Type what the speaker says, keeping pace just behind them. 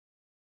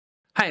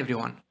Hi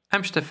everyone,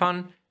 I'm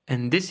Stefan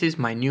and this is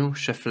my new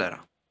Schefflera.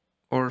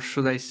 Or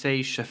should I say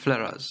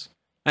Scheffleras?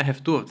 I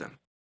have two of them.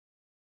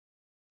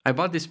 I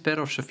bought this pair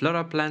of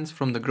Schefflera plants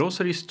from the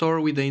grocery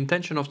store with the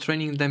intention of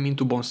turning them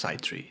into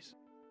bonsai trees.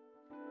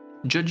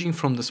 Judging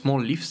from the small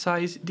leaf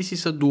size, this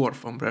is a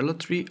dwarf umbrella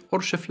tree or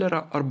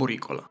Schefflera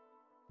arboricola.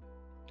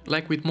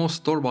 Like with most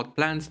store-bought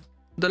plants,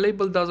 the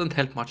label doesn't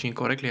help much in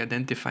correctly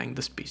identifying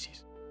the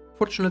species.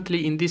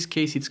 Fortunately, in this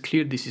case it's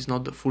clear this is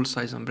not the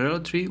full-size umbrella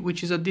tree,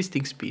 which is a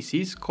distinct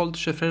species called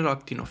Schefflera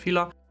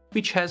actinophylla,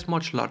 which has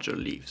much larger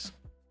leaves.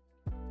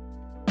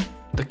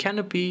 The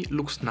canopy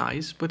looks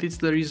nice, but it's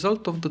the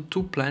result of the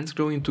two plants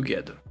growing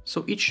together,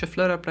 so each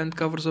Schefflera plant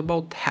covers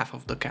about half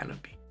of the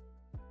canopy.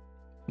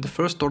 The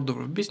first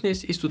order of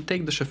business is to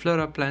take the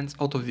Schefflera plants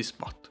out of this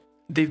pot.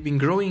 They've been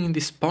growing in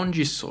this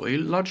spongy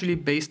soil, largely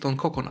based on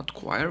coconut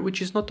coir,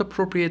 which is not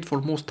appropriate for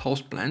most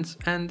houseplants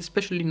and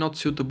especially not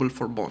suitable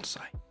for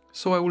bonsai.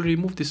 So I will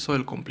remove this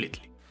soil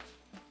completely.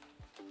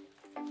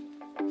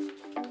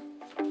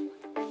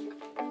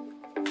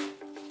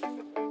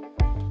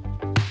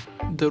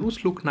 The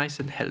roots look nice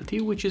and healthy,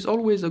 which is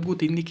always a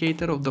good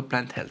indicator of the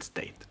plant health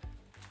state.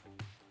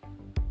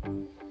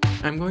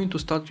 I'm going to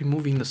start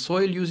removing the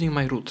soil using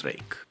my root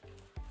rake.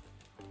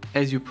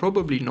 As you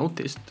probably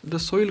noticed, the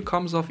soil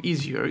comes off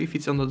easier if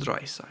it's on the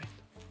dry side.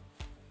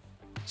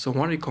 So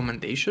one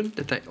recommendation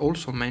that I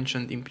also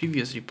mentioned in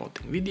previous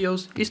repotting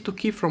videos is to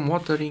keep from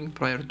watering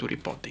prior to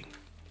repotting.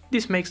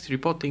 This makes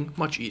repotting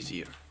much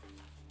easier.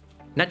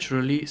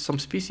 Naturally, some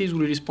species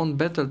will respond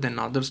better than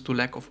others to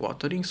lack of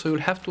watering, so you'll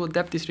have to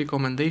adapt this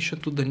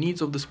recommendation to the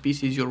needs of the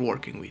species you're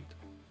working with.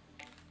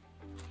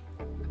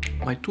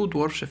 My two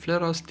dwarf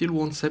Scheffleras still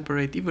won't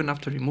separate even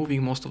after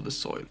removing most of the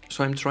soil,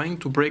 so I'm trying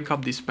to break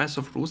up this mass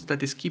of roots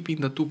that is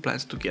keeping the two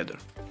plants together.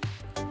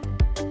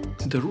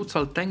 The roots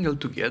are tangled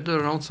together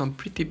around some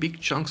pretty big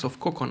chunks of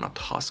coconut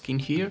husk in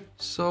here,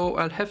 so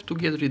I'll have to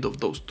get rid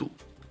of those too.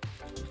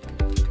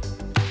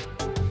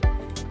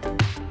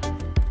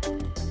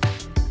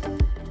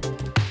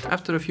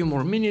 After a few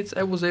more minutes,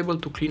 I was able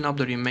to clean up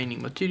the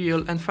remaining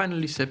material and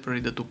finally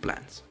separate the two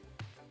plants.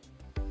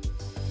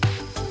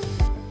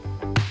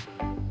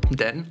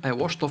 Then I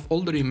washed off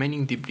all the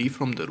remaining debris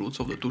from the roots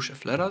of the two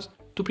Scheffleras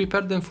to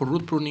prepare them for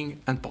root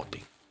pruning and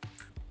potting.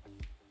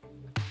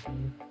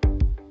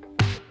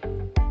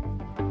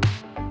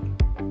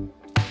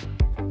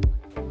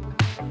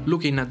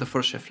 Looking at the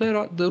first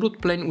Schefflera, the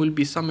root plane will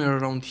be somewhere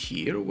around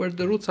here, where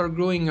the roots are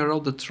growing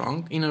around the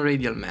trunk in a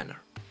radial manner.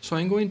 So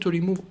I'm going to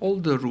remove all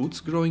the roots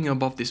growing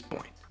above this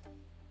point.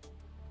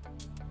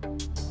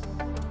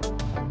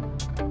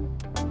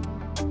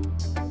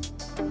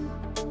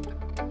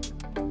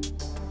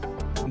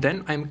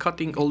 Then I'm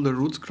cutting all the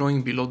roots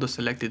growing below the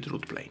selected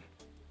root plane.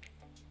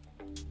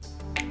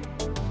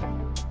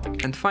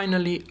 And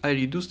finally, I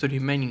reduce the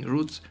remaining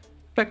roots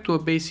back to a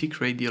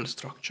basic radial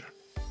structure.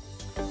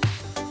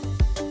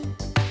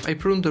 I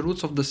prune the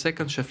roots of the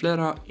second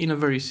Schefflera in a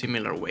very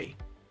similar way.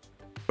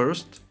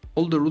 First,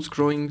 all the roots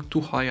growing too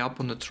high up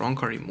on the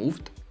trunk are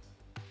removed.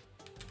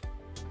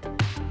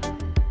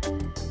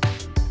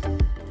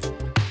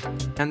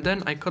 And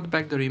then I cut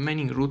back the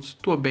remaining roots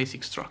to a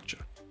basic structure.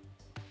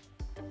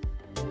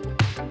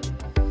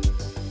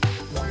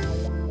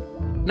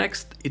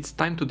 Next, it's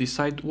time to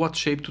decide what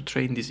shape to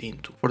train this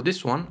into. For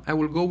this one, I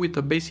will go with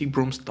a basic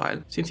broom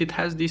style, since it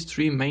has these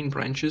three main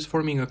branches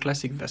forming a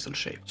classic vessel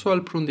shape, so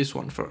I'll prune this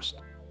one first.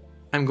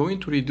 I'm going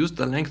to reduce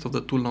the length of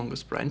the two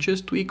longest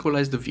branches to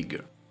equalize the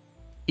vigor.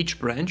 Each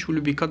branch will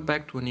be cut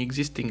back to an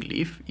existing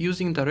leaf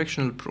using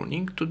directional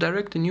pruning to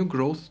direct the new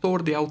growth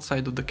toward the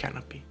outside of the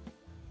canopy.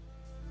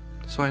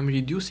 So I'm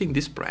reducing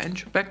this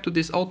branch back to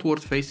this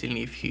outward facing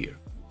leaf here.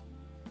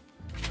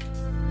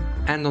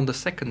 And on the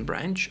second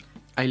branch,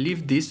 I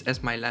leave this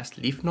as my last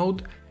leaf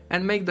node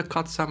and make the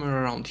cut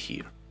somewhere around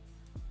here.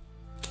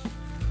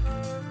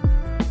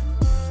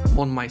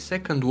 On my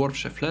second dwarf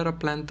Schefflera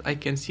plant, I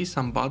can see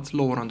some buds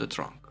lower on the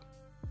trunk.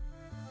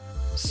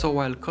 So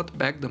I'll cut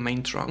back the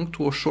main trunk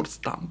to a short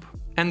stump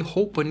and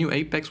hope a new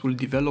apex will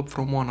develop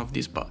from one of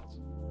these buds.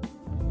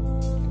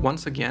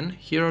 Once again,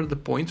 here are the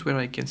points where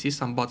I can see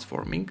some buds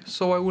forming,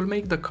 so I will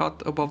make the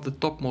cut above the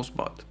topmost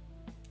bud.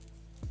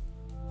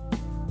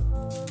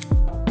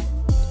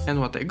 And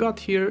what I got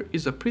here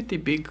is a pretty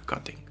big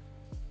cutting.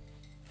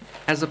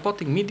 As a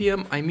potting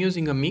medium, I'm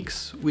using a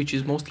mix which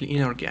is mostly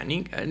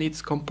inorganic and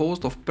it's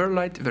composed of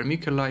perlite,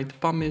 vermiculite,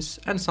 pumice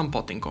and some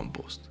potting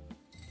compost.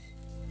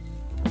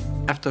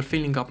 After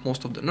filling up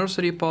most of the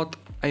nursery pot,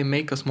 I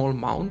make a small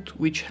mound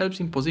which helps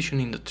in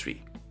positioning the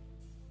tree.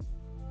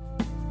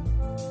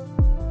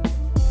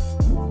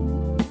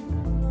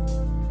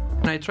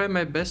 And I try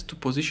my best to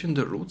position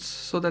the roots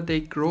so that they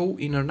grow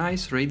in a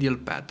nice radial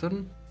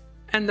pattern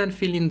and then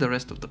fill in the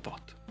rest of the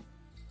pot.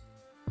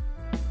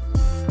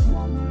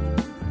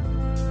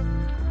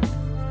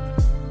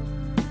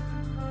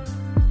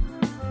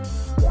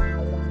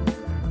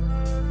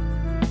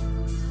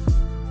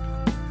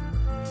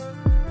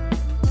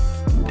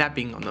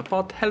 Tapping on the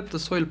pot helps the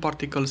soil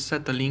particles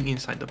settling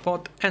inside the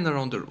pot and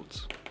around the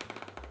roots.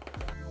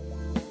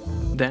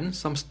 Then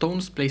some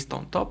stones placed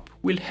on top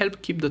will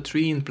help keep the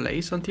tree in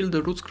place until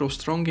the roots grow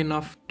strong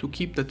enough to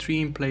keep the tree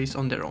in place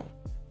on their own.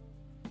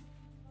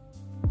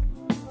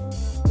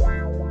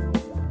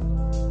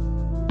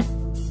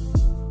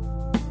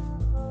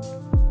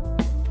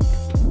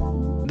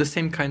 The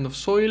same kind of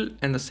soil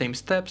and the same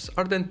steps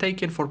are then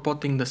taken for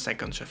potting the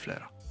second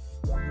Schefflera.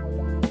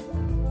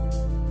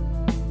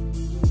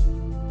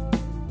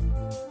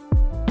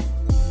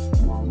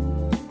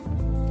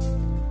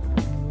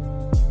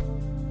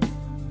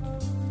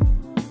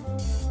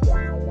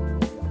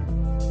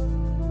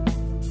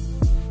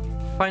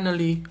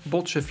 Finally,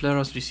 both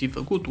Scheffleras receive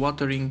a good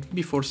watering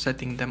before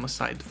setting them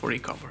aside for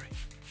recovery.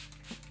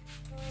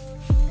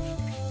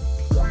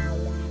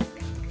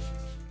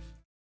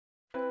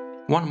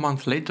 One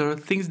month later,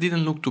 things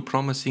didn't look too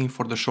promising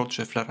for the short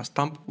Schefflera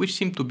stump, which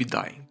seemed to be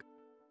dying.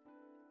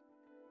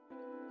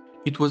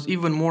 It was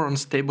even more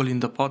unstable in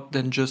the pot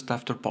than just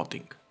after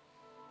potting.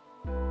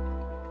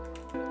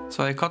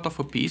 So I cut off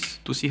a piece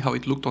to see how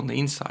it looked on the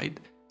inside,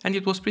 and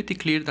it was pretty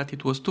clear that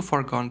it was too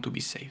far gone to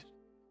be saved.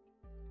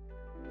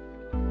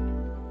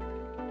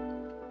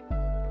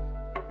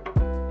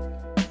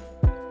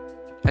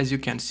 As you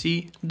can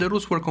see, the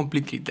roots were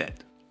completely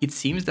dead. It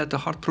seems that the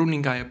hard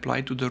pruning I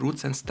applied to the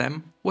roots and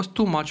stem was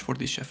too much for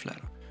this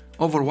Schefflera.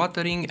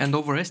 Overwatering and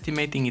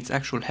overestimating its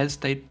actual health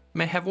state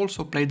may have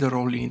also played a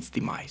role in its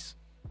demise.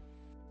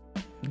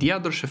 The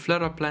other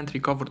Schefflera plant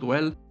recovered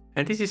well,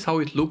 and this is how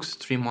it looks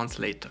 3 months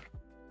later.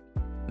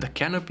 The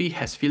canopy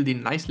has filled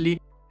in nicely,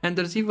 and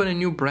there's even a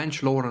new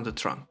branch lower on the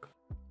trunk.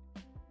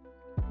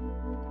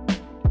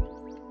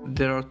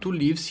 There are 2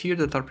 leaves here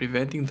that are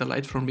preventing the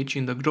light from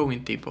reaching the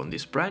growing tip on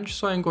this branch,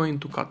 so I'm going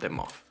to cut them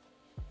off.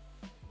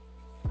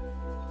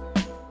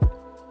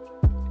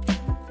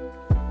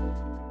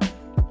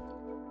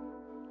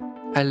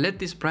 I'll let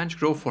this branch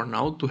grow for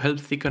now to help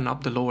thicken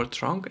up the lower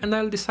trunk, and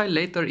I'll decide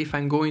later if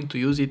I'm going to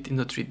use it in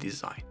the tree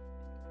design.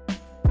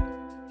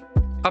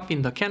 Up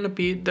in the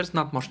canopy, there's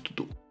not much to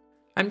do.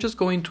 I'm just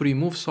going to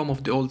remove some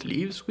of the old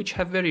leaves, which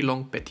have very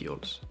long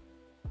petioles.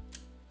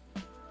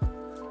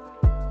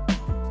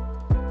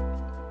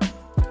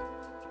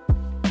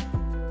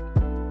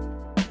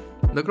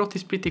 The growth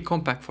is pretty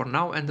compact for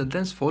now, and the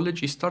dense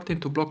foliage is starting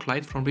to block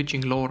light from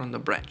reaching lower on the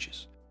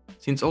branches.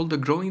 Since all the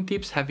growing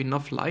tips have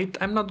enough light,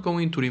 I'm not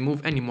going to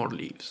remove any more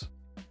leaves.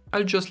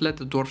 I'll just let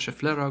the dwarf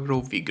Schefflera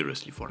grow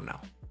vigorously for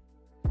now.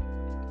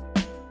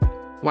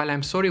 While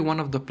I'm sorry one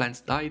of the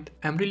plants died,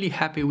 I'm really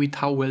happy with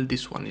how well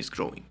this one is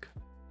growing.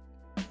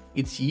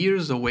 It's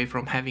years away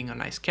from having a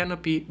nice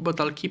canopy, but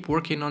I'll keep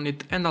working on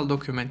it and I'll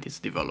document its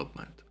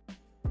development.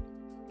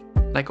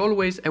 Like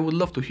always, I would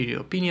love to hear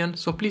your opinion,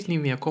 so please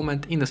leave me a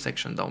comment in the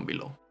section down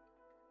below.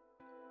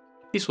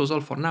 This was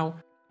all for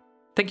now.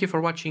 Thank you for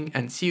watching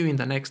and see you in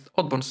the next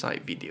Odd Bonsai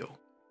video.